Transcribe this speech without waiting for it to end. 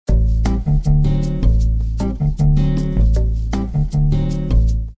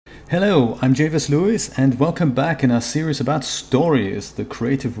Hello, I'm Javis Lewis and welcome back in our series about Storyist, the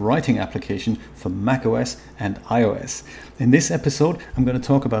creative writing application for macOS and iOS. In this episode, I'm going to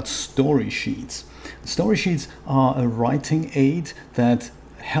talk about story sheets. Story sheets are a writing aid that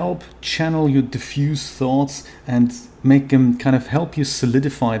help channel your diffuse thoughts and make them kind of help you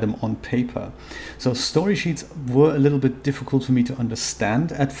solidify them on paper. So story sheets were a little bit difficult for me to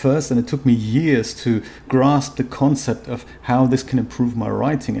understand at first, and it took me years to grasp the concept of how this can improve my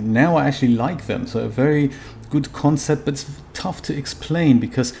writing, and now I actually like them. So a very good concept, but it's tough to explain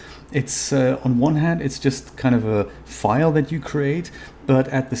because it's on one hand it's just kind of a file that you create, but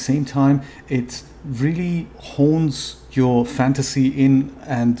at the same time it really hones your fantasy in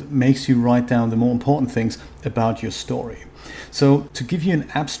and makes you write down the more important things about your story. So to give you an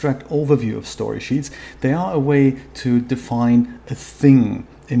abstract overview of story sheets, they are a way to define a thing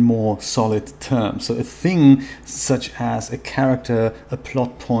in more solid terms. So a thing such as a character, a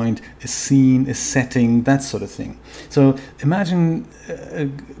plot point, a scene, a setting, that sort of thing. So imagine a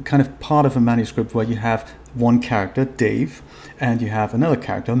kind of part of a manuscript where you have one character, Dave, and you have another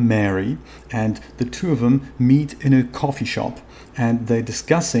character, Mary, and the two of them meet in a coffee shop and they're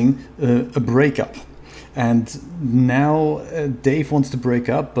discussing a breakup. And now Dave wants to break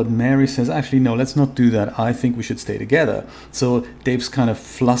up, but Mary says, actually, no, let's not do that. I think we should stay together. So Dave's kind of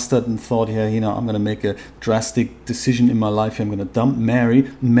flustered and thought, yeah, I'm going to make a drastic decision in my life. I'm going to dump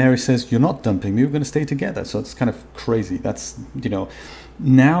Mary. Mary says, you're not dumping me. We're going to stay together. So it's kind of crazy. That's,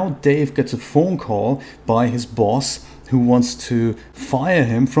 Now Dave gets a phone call by his boss who wants to fire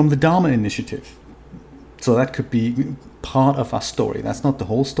him from the Dharma Initiative. So that could be part of our story. That's not the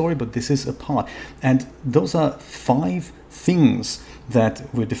whole story, but this is a part. And those are 5 things that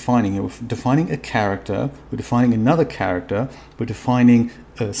we're defining. We're defining a character, we're defining another character, we're defining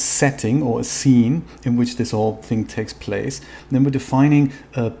a setting or a scene in which this whole thing takes place. And then we're defining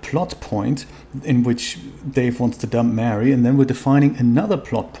a plot point in which Dave wants to dump Mary, and then we're defining another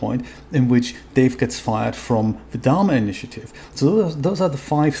plot point in which Dave gets fired from the Dharma Initiative. So those are the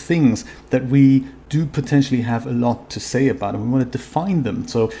 5 things that we do potentially have a lot to say about, and we want to define them.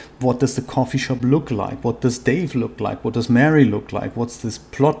 So what does the coffee shop look like? What does Dave look like? What does Mary look like? What's this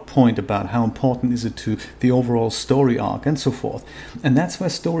plot point about? How important is it to the overall story arc, and so forth? And that's where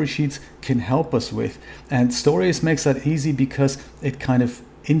story sheets can help us with. And Storyist makes that easy because it kind of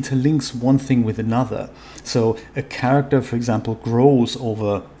interlinks one thing with another. So a character, for example, grows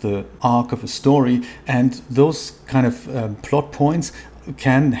over the arc of a story, and those kind of plot points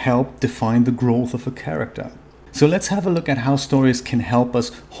can help define the growth of a character. So let's have a look at how Storyist can help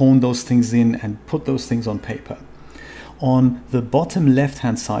us hone those things in and put those things on paper. On the bottom left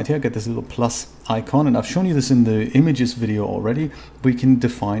hand side here, get this little plus icon, and I've shown you this in the images video already. We can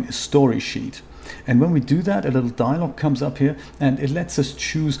define a story sheet. And when we do that, a little dialog comes up here and it lets us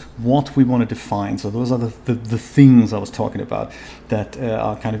choose what we want to define. So those are the things I was talking about that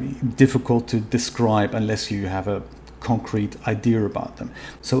are kind of difficult to describe unless you have a concrete idea about them.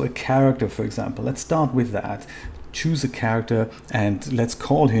 So a character, for example, let's start with that. Choose a character and let's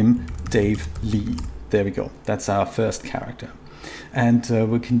call him Dave Lee. There we go. That's our first character. And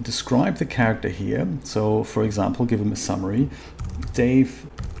we can describe the character here. So for example, give him a summary. Dave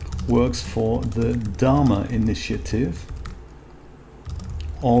works for the Dharma Initiative,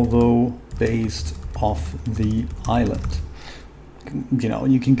 although based off the island.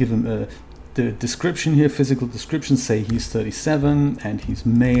 You can give him the description here, physical description, say he's 37 and he's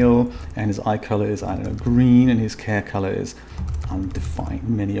male and his eye color is, I don't know, green, and his hair color is undefined.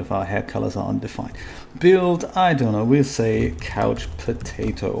 Many of our hair colors are undefined. Build, I don't know, we'll say couch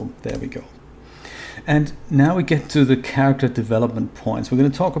potato. There we go. And now we get to the character development points. We're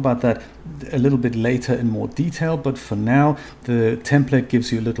going to talk about that a little bit later in more detail, but for now the template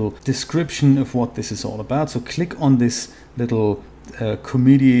gives you a little description of what this is all about. So click on this little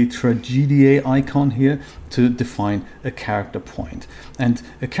comedie tragedie icon here to define a character point. And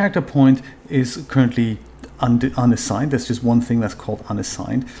a character point is currently unassigned. There's just one thing that's called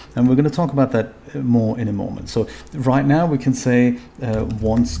unassigned, and we're going to talk about that more in a moment. So right now we can say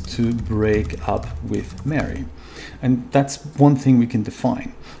wants to break up with Mary, and that's one thing we can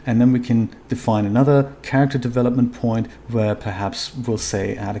define. And then we can define another character development point where perhaps we'll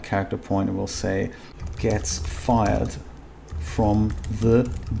say, add a character point, and we'll say gets fired from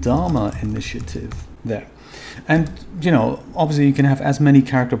the Dharma Initiative there. And obviously you can have as many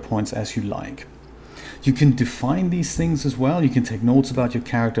character points as you like. You can define these things as well. You can take notes about your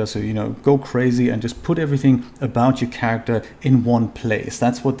character, so go crazy and just put everything about your character in one place.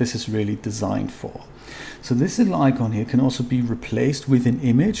 That's what this is really designed for. So this little icon here can also be replaced with an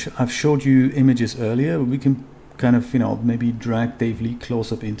image. I've showed you images earlier. We can kind of maybe drag Dave Lee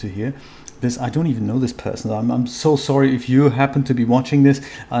close up into here. I don't even know this person. I'm so sorry if you happen to be watching this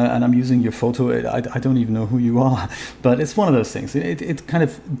and I'm using your photo. I don't even know who you are, but it's one of those things. It kind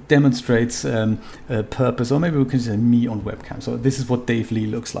of demonstrates a purpose, or maybe we can say me on webcam. So this is what Dave Lee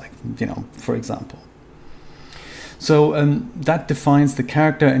looks like, for example. So that defines the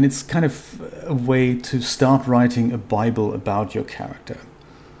character, and it's kind of a way to start writing a Bible about your character.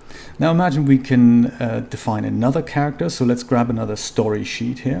 Now imagine we can define another character. So let's grab another story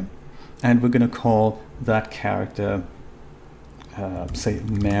sheet here. And we're going to call that character, say,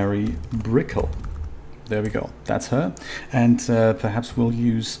 Mary Brickle. There we go. That's her. And perhaps we'll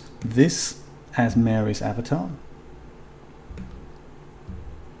use this as Mary's avatar.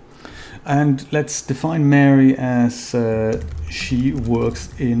 And let's define Mary as she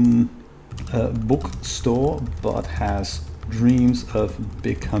works in a bookstore but has dreams of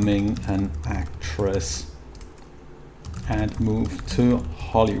becoming an actress and move to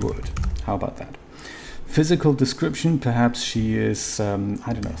Hollywood. How about that? Physical description, perhaps she is,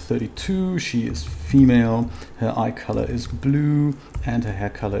 32, she is female, her eye color is blue, and her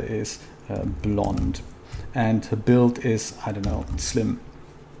hair color is blonde. And her build is, slim.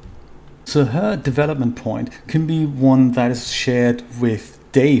 So her development point can be one that is shared with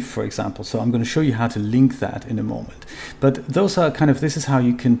Dave, for example. So I'm going to show you how to link that in a moment. But those are this is how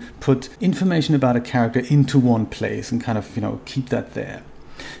you can put information about a character into one place and keep that there.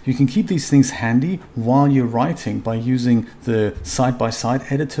 You can keep these things handy while you're writing by using the side-by-side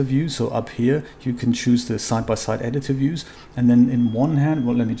editor view. So up here, you can choose the side-by-side editor views. And then in one hand,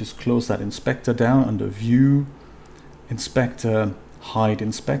 well, let me just close that inspector down under View, Inspector, Hide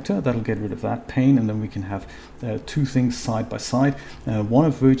Inspector. That'll get rid of that pane. And then we can have two things side by side, one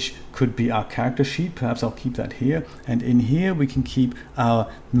of which could be our character sheet. Perhaps I'll keep that here. And in here, we can keep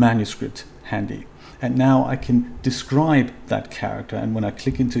our manuscript handy. And now I can describe that character. And when I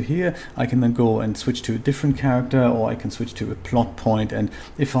click into here, I can then go and switch to a different character, or I can switch to a plot point. And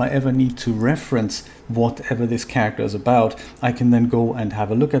if I ever need to reference whatever this character is about, I can then go and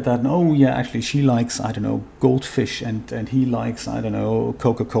have a look at that. And oh yeah, actually she likes, goldfish, and he likes,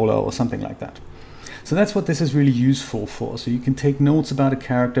 Coca-Cola or something like that. So that's what this is really useful for. So you can take notes about a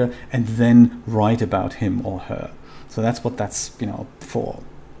character and then write about him or her. So that's what that's, for.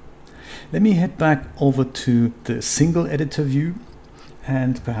 Let me head back over to the single editor view,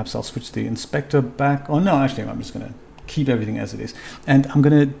 and perhaps I'll switch the inspector back. Oh no, actually I'm just going to keep everything as it is. And I'm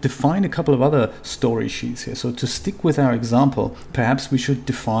going to define a couple of other story sheets here. So to stick with our example, perhaps we should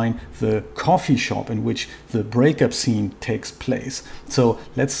define the coffee shop in which the breakup scene takes place. So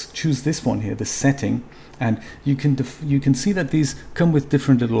let's choose this one here, the setting. And you can see that these come with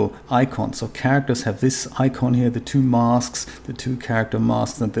different little icons. So characters have this icon here, the two masks, the two character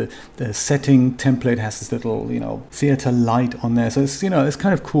masks, and the setting template has this little, theater light on there. So it's, it's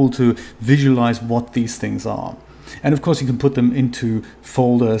kind of cool to visualize what these things are. And of course you can put them into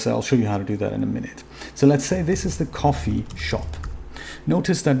folders. I'll show you how to do that in a minute. So let's say this is the coffee shop.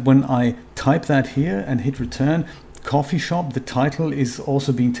 Notice that when I type that here and hit return, coffee shop, the title is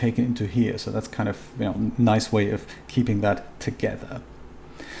also being taken into here. So that's kind of nice way of keeping that together.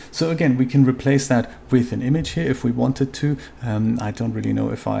 So again, we can replace that with an image here if we wanted to. I don't really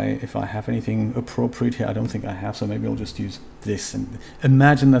know if I have anything appropriate here. I don't think I have, so maybe I'll just use this. And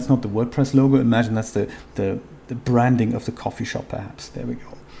imagine that's not the WordPress logo. Imagine that's the branding of the coffee shop, perhaps. There we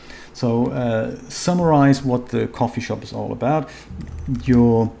go. So summarize what the coffee shop is all about.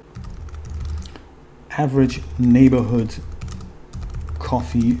 Your average neighborhood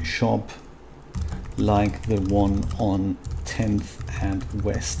coffee shop like the one on 10th and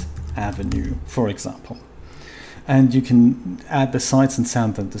West Avenue, for example. And you can add the sights and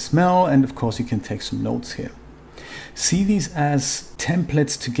sound and the smell, and of course you can take some notes here. See these as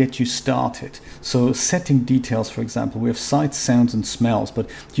templates to get you started. So setting details, for example, we have sights, sounds and smells, but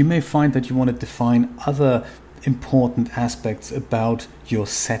you may find that you want to define other important aspects about your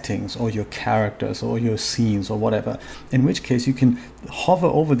settings or your characters or your scenes or whatever, in which case you can hover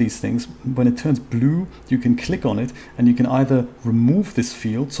over these things. When it turns blue, you can click on it and you can either remove this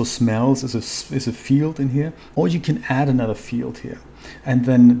field, so smells is a field in here, or you can add another field here. and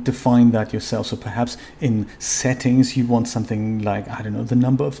then define that yourself. So perhaps in settings you want something like, I don't know, the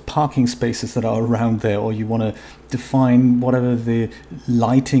number of parking spaces that are around there, or you want to define whatever the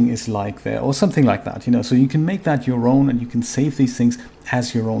lighting is like there, or something like that, you know. So you can make that your own, and you can save these things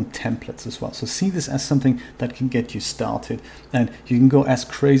as your own templates as well. So see this as something that can get you started, and you can go as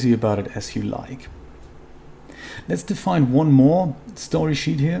crazy about it as you like. Let's define one more story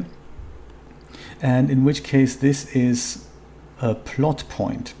sheet here, and in which case this is a plot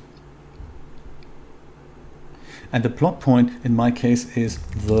point. And the plot point in my case is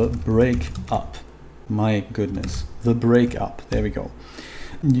the breakup. My goodness, the breakup. There we go.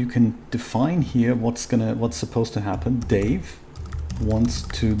 And you can define here what's supposed to happen. Dave wants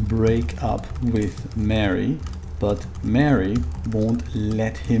to break up with Mary, but Mary won't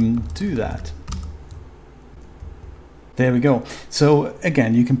let him do that. There we go. So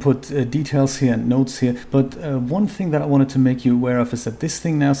again, you can put details here and notes here, but one thing that I wanted to make you aware of is that this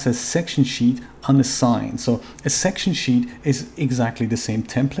thing now says section sheet unassigned. So a section sheet is exactly the same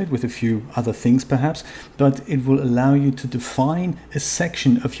template with a few other things perhaps, but it will allow you to define a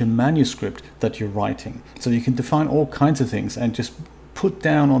section of your manuscript that you're writing. So you can define all kinds of things and just put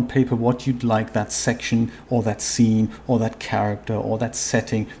down on paper what you'd like that section or that scene or that character or that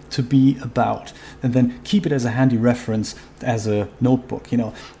setting to be about, and then keep it as a handy reference as a notebook. You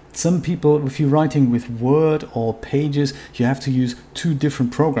know, some people, if you're writing with Word or Pages, you have to use two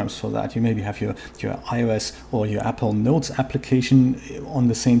different programs for that. You maybe have your iOS or your Apple Notes application on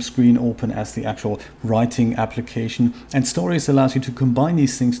the same screen open as the actual writing application. And Storyist allows you to combine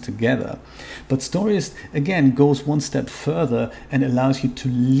these things together. But Storyist, again, goes one step further and allows you to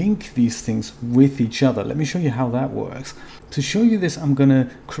link these things with each other. Let me show you how that works. To show you this, I'm going to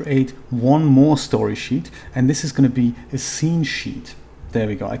create one more story sheet, and this is going to be a scene sheet. There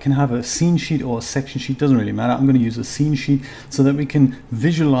we go. I can have a scene sheet or a section sheet, doesn't really matter. I'm going to use a scene sheet so that we can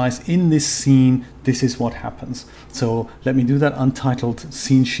visualize in this scene, this is what happens. So let me do that. Untitled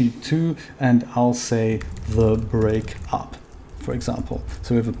scene sheet 2, and I'll say the breakup, for example.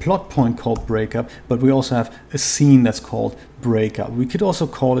 So we have a plot point called breakup, but we also have a scene that's called breakup. We could also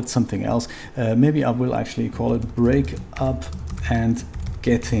call it something else. Maybe I will actually call it breakup and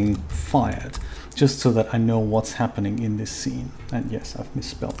getting fired, just so that I know what's happening in this scene. And yes, I've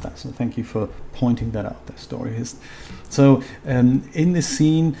misspelled that, so thank you for pointing that out there, Storyist. So in this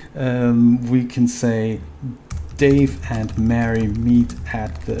scene, we can say Dave and Mary meet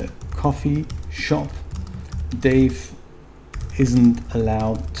at the coffee shop. Dave isn't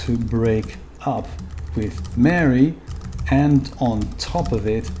allowed to break up with Mary, and on top of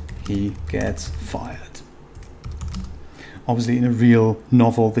it, he gets fired. Obviously, in a real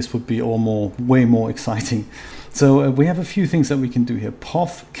novel, this would be way more exciting. So we have a few things that we can do here.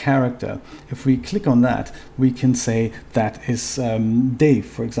 POV character. If we click on that, we can say that is Dave,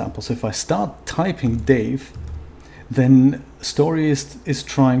 for example. So if I start typing Dave, then Storyist is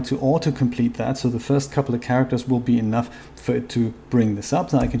trying to autocomplete that. So the first couple of characters will be enough for it to bring this up.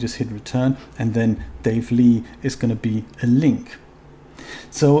 Then I can just hit return, and then Dave Lee is going to be a link.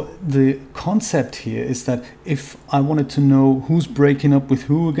 So the concept here is that if I wanted to know who's breaking up with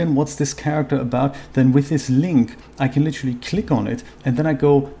who again, what's this character about, then with this link, I can literally click on it, and then I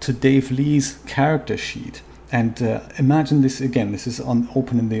go to Dave Lee's character sheet. And imagine this again, this is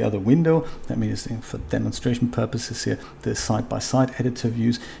open in the other window. Let me just, for demonstration purposes here, the side-by-side editor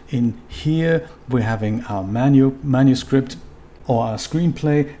views. In here, we're having our manuscript or our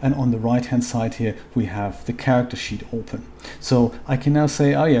screenplay, and on the right hand side here we have the character sheet open. So I can now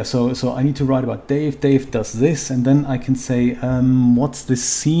say, oh yeah, so I need to write about Dave. Dave does this, and then I can say, what's this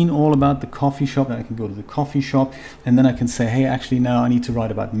scene all about? The coffee shop. And I can go to the coffee shop, and then I can say, hey, actually now I need to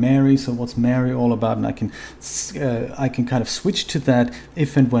write about Mary. So what's Mary all about? And I can kind of switch to that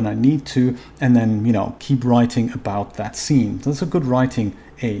if and when I need to, and then, you know, keep writing about that scene. So that's a good writing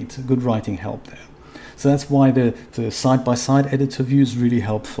aid, a good writing help there. So that's why the side-by-side editor view is really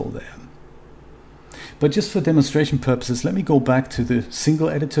helpful there. But just for demonstration purposes, let me go back to the single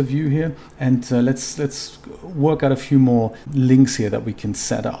editor view here, and let's work out a few more links here that we can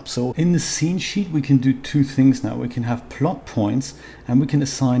set up. So in the scene sheet, we can do two things now. We can have plot points, and we can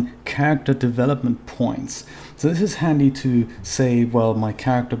assign character development points. So this is handy to say, well, my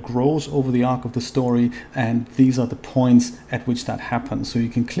character grows over the arc of the story, and these are the points at which that happens. So you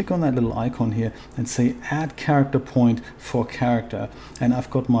can click on that little icon here and say add character point for character. And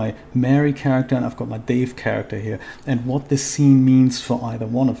I've got my Mary character and I've got my Dave character here, and what this scene means for either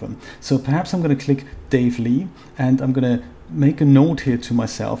one of them. So perhaps I'm going to click Dave Lee, and I'm going to make a note here to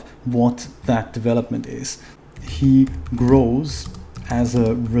myself what that development is. He grows as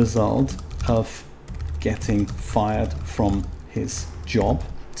a result of getting fired from his job.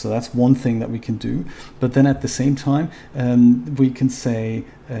 So that's one thing that we can do. But then at the same time, we can say,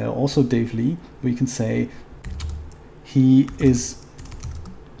 also Dave Lee, we can say he is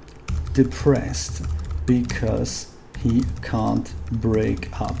depressed because he can't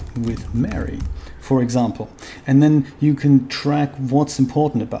break up with Mary, for example. And then you can track what's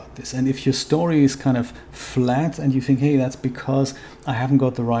important about this. And if your story is kind of flat and you think, hey, that's because I haven't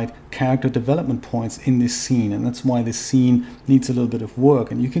got the right character development points in this scene, and that's why this scene needs a little bit of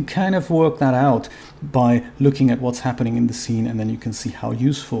work, and you can kind of work that out by looking at what's happening in the scene, and then you can see how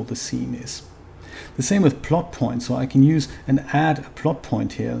useful the scene is. The same with plot points. So I can use and add a plot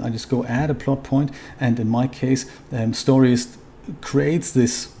point here. I just go add a plot point, and in my case, Storyist creates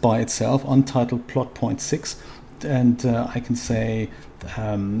this by itself, untitled plot point 6, and I can say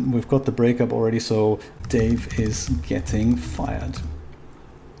we've got the breakup already, so Dave is getting fired.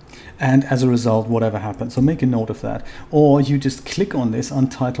 And as a result, whatever happens, so make a note of that. Or you just click on this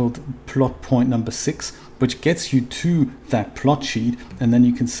untitled plot point number 6, which gets you to that plot sheet, and then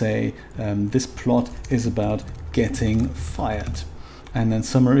you can say this plot is about getting fired. And then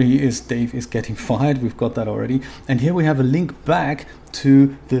summary is Dave is getting fired. We've got that already. And here we have a link back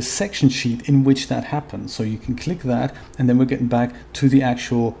to the section sheet in which that happens. So you can click that, and then we're getting back to the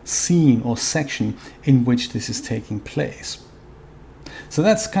actual scene or section in which this is taking place. So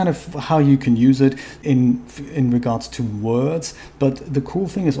that's kind of how you can use it in regards to words. But the cool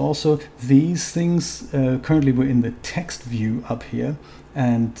thing is also these things, currently we're in the text view up here,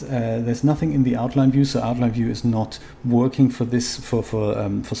 and there's nothing in the outline view, so outline view is not working for this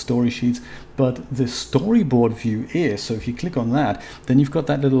for story sheets, but the storyboard view is. So if you click on that, then you've got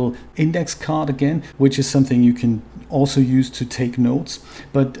that little index card again, which is something you can also use to take notes.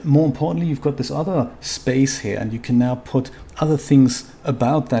 But more importantly, you've got this other space here, and you can now put other things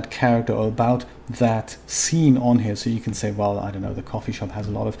about that character or about that scene on here. So you can say, well, I don't know, the coffee shop has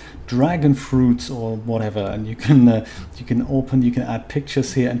a lot of dragon fruits or whatever, and you can add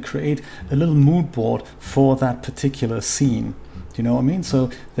pictures here and create a little mood board for that particular scene. Do you know what I mean? So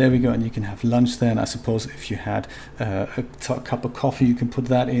there we go, and you can have lunch there, and I suppose if you had a cup of coffee, you can put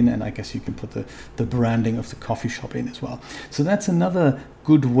that in, and I guess you can put the branding of the coffee shop in as well. So that's another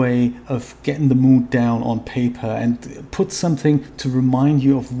good way of getting the mood down on paper and put something to remind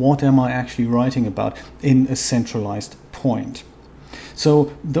you of what am I actually writing about in a centralized point.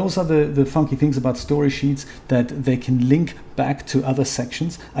 So those are the funky things about story sheets, that they can link back to other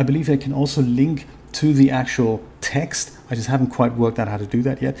sections. I believe they can also link to the actual text. I just haven't quite worked out how to do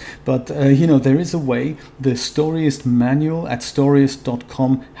that yet. But, there is a way. The Storyist manual at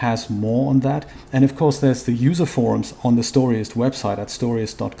storyist.com has more on that. And of course, there's the user forums on the Storyist website at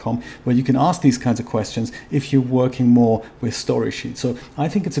storyist.com, where you can ask these kinds of questions if you're working more with story sheets. So I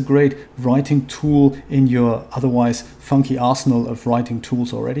think it's a great writing tool in your otherwise funky arsenal of writing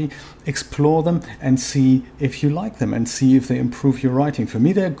tools already. Explore them and see if you like them and see if they improve your writing. For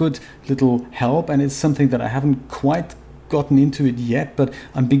me, they're a good little help, and it's something that I haven't quite gotten into it yet, but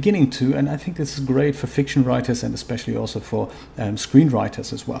I'm beginning to, and I think this is great for fiction writers and especially also for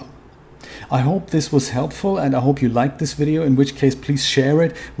screenwriters as well. I hope this was helpful, and I hope you liked this video, in which case please share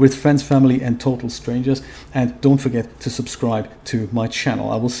it with friends, family and total strangers, and don't forget to subscribe to my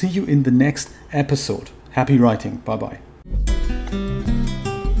channel. I will see you in the next episode. Happy writing. Bye bye.